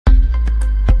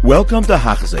Welcome to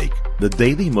Hachzik, the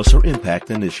Daily Musar Impact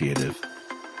Initiative.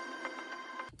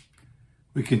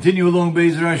 We continue along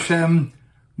Be'ezer Hashem,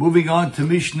 moving on to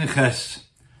Mishnah Ches.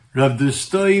 Rav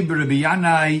Dustoi b'Rabbi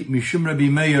Yanai mishum Rabbi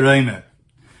Meir Reimer.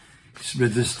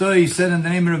 Rav Dustoi said in the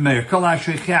name of Rabbi Meir, Kol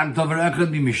ha'sheichach davar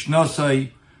echad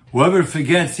mishnasai. Whoever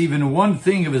forgets even one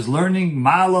thing of his learning,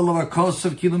 ma'ala lo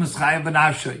ha'kosav kilu mischayav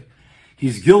b'nafshay.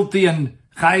 He's guilty and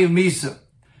chayav misa.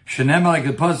 Shenema, like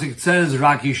the pasuk says,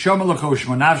 Raki Shomalako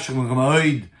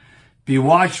Shmanavshach. Be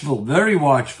watchful, very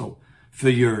watchful, for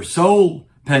your soul.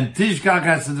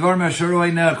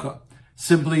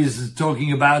 Simply is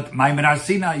talking about Maimon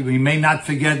Sinai. We may not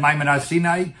forget Maimon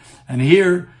Sinai. And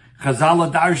here, Chazal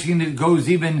Darshin, it goes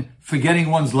even forgetting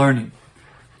one's learning.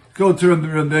 Go to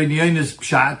Rabbi Yeina's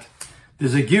Pshat.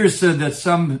 There's a girsa that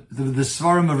some, the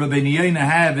Svarim of Rabbi Yeina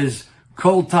have is,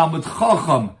 Kol Talmud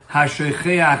Chacham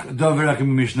HaSheicheach Doverach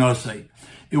Mishnasei.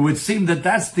 It would seem that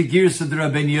that's the girsa that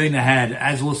Rabbi Yeina had,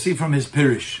 as we'll see from his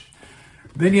Pirish.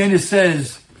 Rabbi Yeina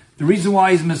says the reason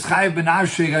why he's Mischayev ben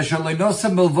Ashrig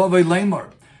Ashalainosam Belvovei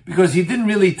Lemor, because he didn't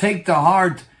really take to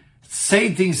heart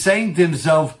saying to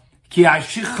himself Ki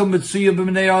Ashicha Mitzuya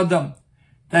b'Bnei Adam,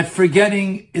 that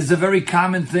forgetting is a very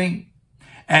common thing.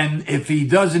 And if he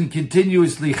doesn't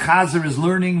continuously chazer his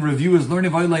learning, review his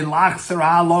learning, and the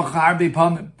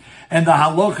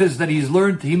halachas that he's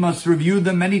learned, he must review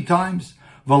them many times.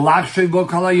 And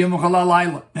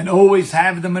always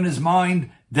have them in his mind,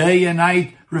 day and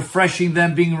night, refreshing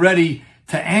them, being ready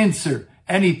to answer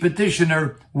any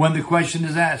petitioner when the question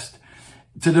is asked.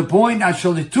 To the point,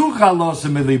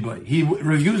 he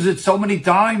reviews it so many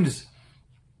times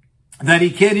that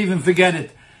he can't even forget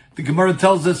it. The Gemara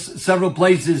tells us several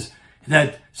places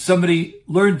that somebody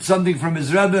learned something from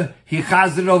his Rebbe, he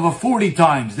chazed it over 40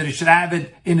 times, that he should have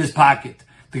it in his pocket.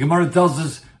 The Gemara tells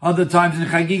us other times in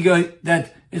Chagiga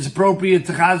that it's appropriate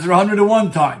to chazer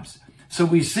 101 times. So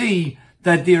we see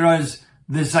that there is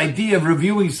this idea of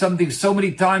reviewing something so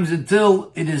many times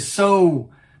until it is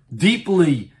so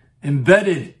deeply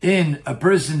embedded in a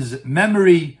person's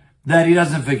memory that he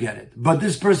doesn't forget it. But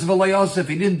this person, if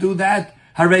he didn't do that,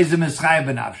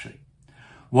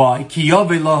 why? Because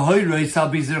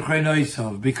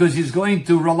he's going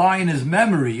to rely on his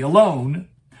memory alone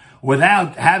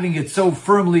without having it so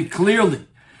firmly, clearly.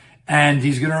 And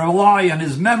he's going to rely on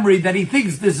his memory that he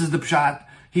thinks this is the pshat.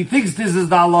 He thinks this is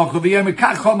the halach.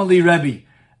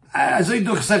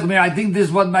 I think this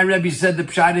is what my Rebbe said the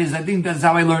pshat is. I think that's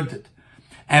how I learned it.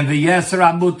 And v'yeser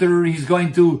mutter, he's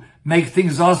going to make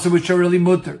things also which are really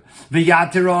mutter.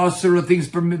 V'yater also things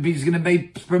he's going to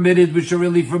make permitted which are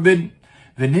really forbidden.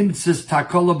 V'nimtzis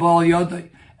takola b'al yodai,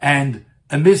 and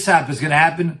a mishap is going to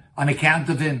happen on account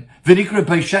of him. V'nikra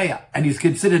peisheya, and he's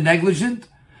considered negligent.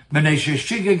 V'neshe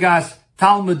shigagas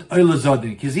talmud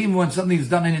oilazodin, because even when something is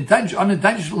done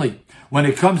unintentionally, when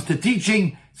it comes to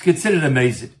teaching, it's considered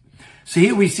amazing. So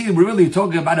here we see we're really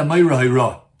talking about a meira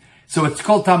hira. So it's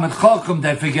called Talmud Chacham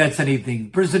that forgets anything. The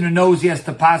person who knows he has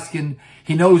to paskin,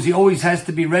 he knows he always has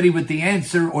to be ready with the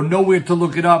answer or know where to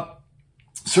look it up.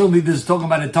 Certainly this is talking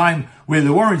about a time where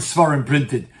there weren't svarim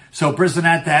printed. So a person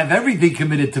had to have everything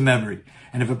committed to memory.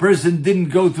 And if a person didn't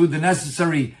go through the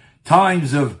necessary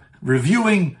times of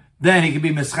reviewing, then he could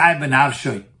be Mischayev ben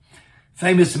Avshay.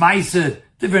 Famous Maisa,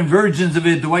 different versions of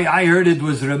it. The way I heard it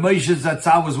was Rav Moshe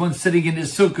Zatzal was once sitting in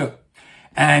his sukkah,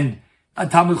 and a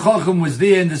Talmud Chacham was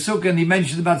there in the sukkah, and he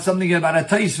mentioned about something about a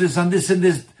taisvis on this and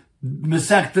this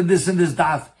mesechta, this and this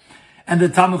daf. And the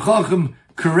Talmud Chacham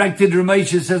corrected Rav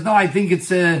Moshe, says, no, I think it's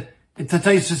a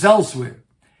taisvis elsewhere.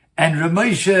 And Rav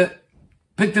Moshe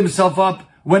picked himself up,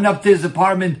 went up to his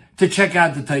apartment to check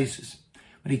out the taisvis.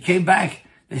 When he came back,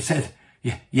 they said,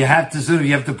 you have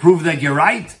to prove that you're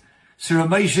right. So Rav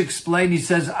Moshe explained, he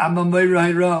says, I'm a meira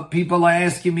hira. People are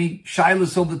asking me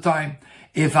shilas all the time.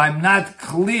 If I'm not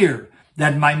clear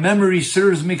that my memory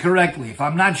serves me correctly, if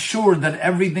I'm not sure that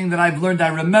everything that I've learned I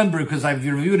remember because I've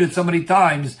reviewed it so many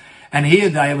times, and here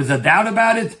there was a doubt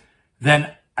about it,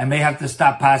 then I may have to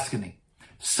stop paskening.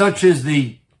 Such is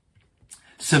the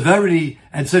severity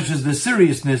and such is the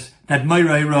seriousness that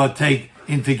meira hira take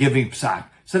into giving psak.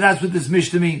 So that's what this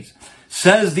Mishnah means.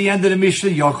 Says the end of the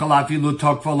Mishnah,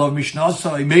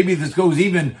 maybe this goes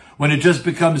even when it just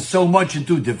becomes so much and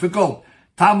too difficult.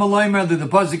 The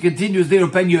pasuk continues there,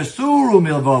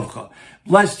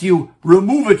 lest you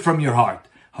remove it from your heart.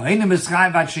 Even as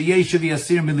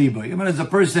a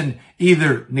person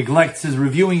either neglects his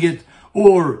reviewing it,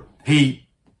 or he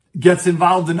gets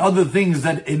involved in other things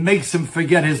that it makes him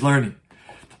forget his learning.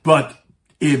 But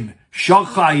im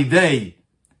shachai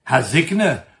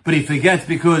hazikna, but he forgets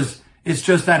because it's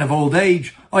just out of old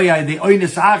age. Oh yeah, the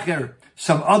oines acher,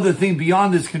 some other thing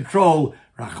beyond his control.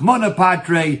 Rachmana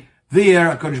Patre,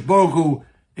 there HaKadosh Baruch Hu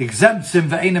exempts him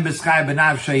ve'ena mischai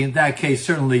b'nafshay. In that case,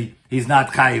 certainly he's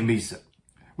not chayiv misa.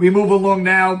 We move along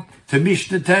now to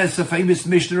Mishnah Tes, a famous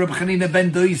Mishnah Rabbi Chanina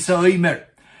ben Doisa Oimer.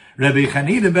 Rabbi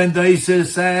Chanina ben Doisa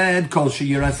said, Kol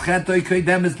sheyiras chetoi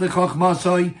kodemes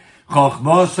lechochmasoi,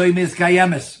 chochmasoi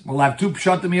miskayemes. We'll have two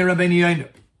pshatim here, Rabbi Yoina.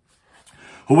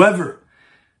 Whoever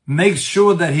makes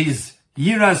sure that his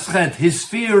yiras chet, his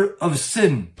fear of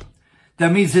sin,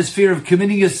 that means his fear of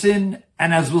committing a sin,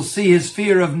 and as we'll see, his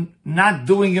fear of not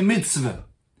doing a mitzvah,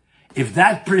 if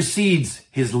that precedes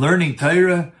his learning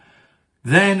Torah,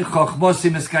 then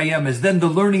chochmosim eskayemes, then the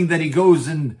learning that he goes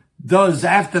and does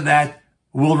after that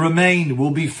will remain,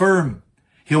 will be firm.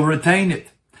 He'll retain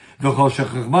it. But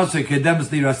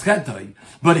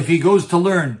if he goes to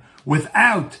learn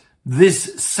without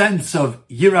this sense of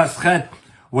yiras chet,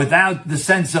 without the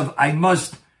sense of I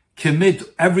must commit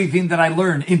everything that I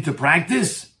learn into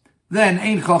practice, then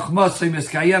ein chochmosim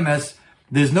eskayemes,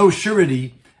 there's no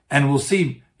surety, and we'll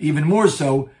see even more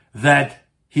so that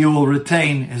he will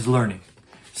retain his learning.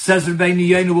 Says Rabbi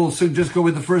Yoina, we'll just go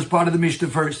with the first part of the Mishnah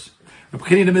first. Rabbi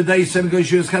Chanina ben Doisa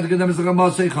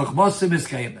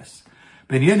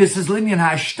says, Linyan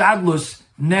ha'ashtadlus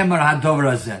nemar ha'dover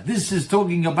hazeh. This is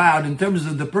talking about in terms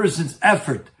of the person's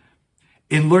effort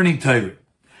in learning Torah.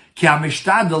 Ki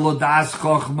ha'mishtadel lo da'as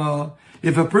chochma.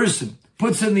 If a person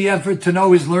puts in the effort to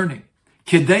know his learning,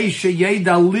 kedei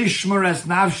sheyeda lishmar es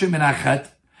nafshe min hachet,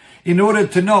 in order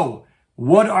to know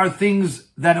what are things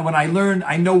that when I learn,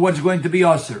 I know what's going to be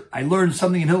asur. I learned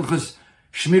something in Hilchos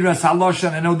Shmiras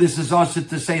HaLashon, I know this is asur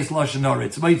to say it's Lashon Hara.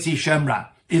 It's Moitzi Shemra.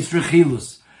 It's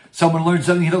Rechilus. Someone learns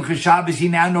something in Hilchos Shabbos, he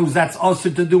now knows that's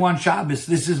asur to do on Shabbos.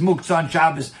 This is Muktzah on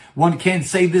Shabbos. One can't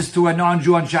say this to a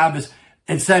non-Jew on Shabbos,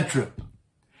 etc.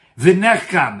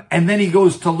 V'nechkam. And then he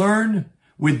goes to learn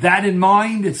with that in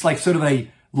mind. It's like sort of a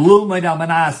Lulmad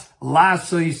Almanas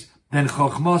Lasois, then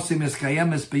Chochmosim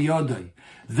Eskayemes B'yodoi.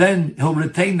 Then he'll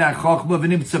retain that chokhmah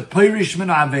v'nimtza pirish min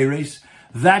averes.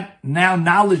 That now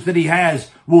knowledge that he has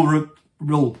will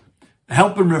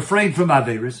help him refrain from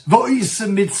averes. V'oisa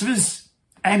mitzvahs,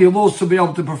 and he'll also be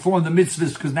able to perform the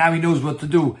mitzvahs because now he knows what to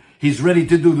do. He's ready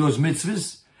to do those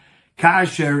mitzvahs.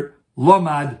 Kasher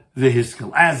lomad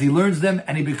v'hiskel. As he learns them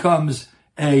and he becomes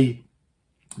a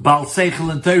Baal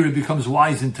Seichel in Torah, becomes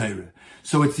wise in Torah.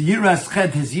 So it's yiras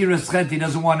chet, his yiras chet, he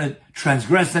doesn't want to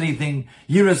transgress anything.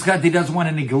 Yiras chet, he doesn't want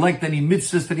to neglect any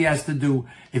mitzvahs that he has to do.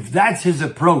 If that's his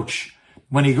approach,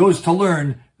 when he goes to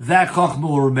learn, that chokhmah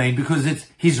will remain because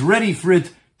he's ready for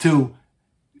it to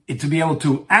be able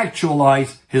to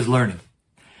actualize his learning.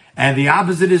 And the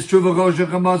opposite is true.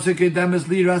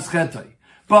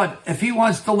 But if he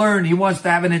wants to learn, he wants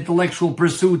to have an intellectual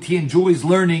pursuit, he enjoys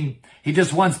learning, he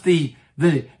just wants the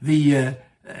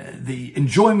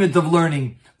enjoyment of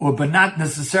learning, but not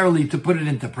necessarily to put it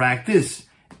into practice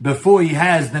before he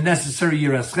has the necessary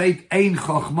yiras chet, ein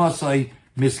chochmasai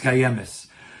miskayemes.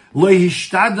 Lo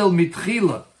hishtadel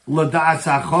mitchila l'da'as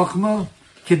ha'chochma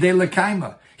kedei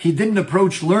l'kaima. He didn't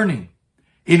approach learning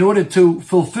in order to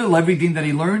fulfill everything that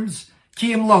he learns.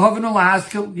 Ki im lahavnu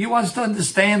lahaskel. He wants to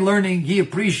understand learning. He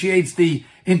appreciates the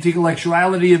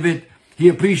intellectuality of it. He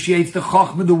appreciates the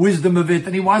chochma, the wisdom of it,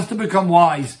 and he wants to become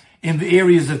wise in the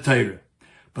areas of Torah.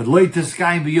 But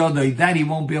loiteskayim b'yodai, that he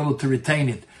won't be able to retain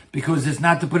it, because it's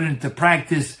not to put it into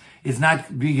practice, it's not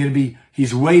going to be,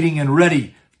 he's waiting and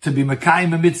ready to be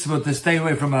mekayim a mitzvah, to stay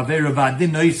away from avera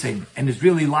v'adin noisein. And it's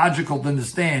really logical to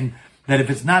understand that if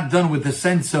it's not done with a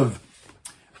sense of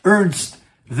ernst,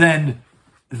 then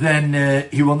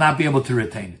he will not be able to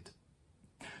retain it.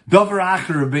 Dover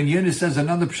Acher ben Yoina says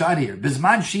another pshat here.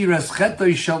 Bizman shiras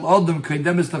chetoi shel odom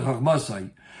kodemes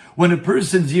lechachmasai. When a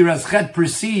person's yiras chet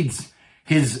precedes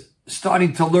his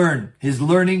starting to learn, his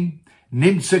learning,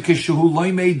 nimtza kishuhu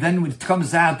loimei, then it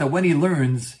comes out that when he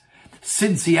learns,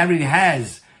 since he already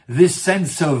has this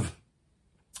sense of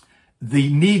the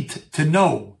need to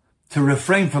know, to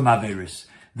refrain from averis,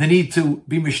 the need to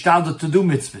be mishtadel to do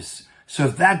mitzvahs. So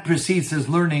if that precedes his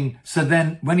learning, so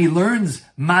then when he learns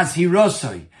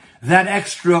mazhirosai, that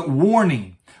extra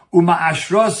warning,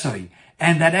 uma'ashrosai,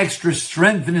 and that extra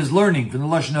strength in his learning, from the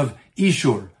lashon of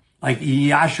ishur, like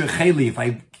yasher cheli, if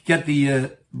I get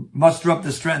the muster up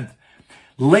the strength.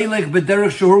 Leilech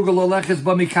b'derech shehur galoleches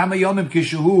b'mikama yomim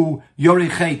kishehu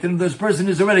yorichet. And this person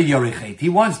is already yorichet. He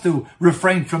wants to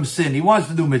refrain from sin. He wants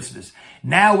to do mitzvahs.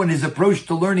 Now, when his approach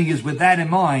to learning is with that in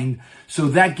mind, so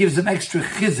that gives him extra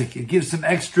chizik. It gives him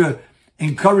extra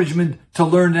encouragement to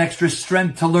learn, extra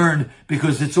strength to learn,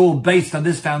 because it's all based on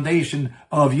this foundation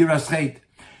of yiras chet.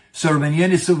 So Rabbi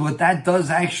Yoina said what that does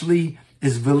actually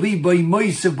is v'li b'y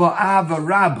moisev ba'ava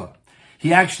rabba.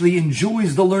 he actually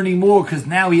enjoys the learning more because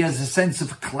now he has a sense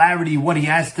of clarity, what he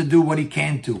has to do, what he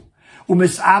can't do. And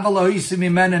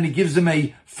it gives him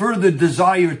a further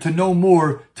desire to know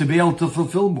more, to be able to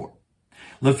fulfill more.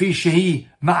 Because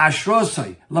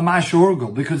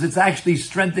it's actually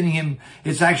strengthening him,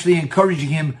 it's actually encouraging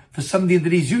him for something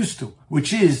that he's used to,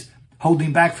 which is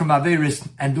holding back from Averis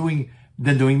and doing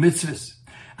mitzvahs.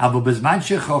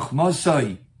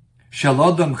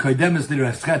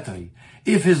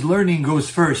 If his learning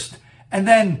goes first, and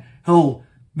then he'll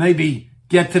maybe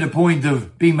get to the point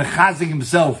of being mechazing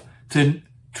himself to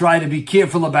try to be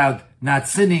careful about not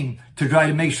sinning, to try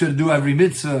to make sure to do every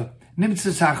mitzvah. It's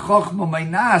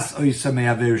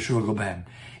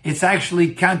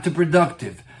actually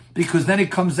counterproductive, because then it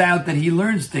comes out that he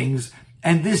learns things,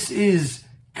 and this is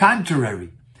contrary.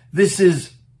 This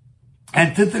is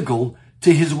antithetical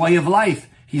to his way of life.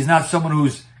 He's not someone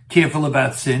who's careful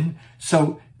about sin.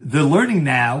 So the learning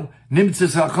now, he's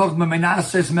used to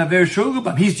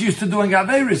doing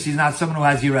Averis. He's not someone who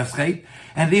has Yiras Chet.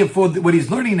 And therefore, what he's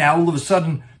learning now, all of a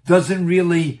sudden, doesn't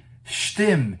really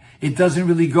shtim. It doesn't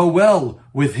really go well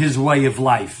with his way of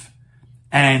life.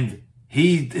 And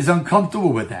he is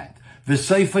uncomfortable with that. The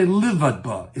Seifei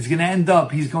Livadba is going to end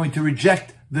up, he's going to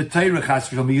reject the Torah Chas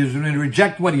v'Shalom. He's going to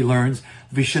reject what he learns.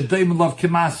 V'shadayim love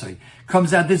kimasei.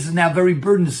 Comes out, this is now very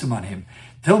burdensome on him.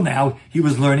 Till now, he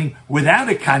was learning without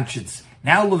a conscience.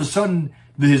 Now, all of a sudden,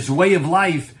 his way of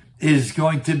life is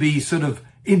going to be sort of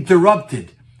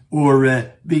interrupted, or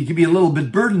be a little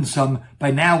bit burdensome by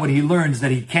now what he learns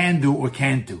that he can do or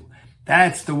can't do.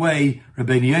 That's the way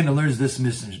Rabbeinu Yonah learns this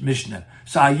Mishnah.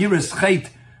 So, Yiras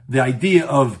Chet, the idea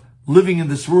of living in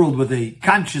this world with a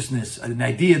consciousness, an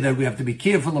idea that we have to be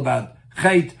careful about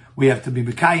Chet, we have to be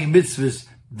Mekayim mitzvahs,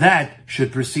 that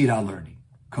should precede our learning.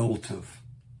 Kol Tov.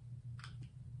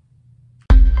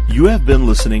 You have been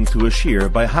listening to a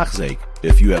shiur by Hachzeik.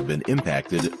 If you have been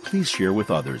impacted, please share with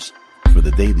others. For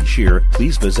the daily shiur,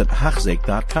 please visit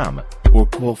Hachzeik.com or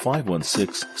call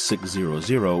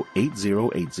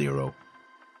 516-600-8080.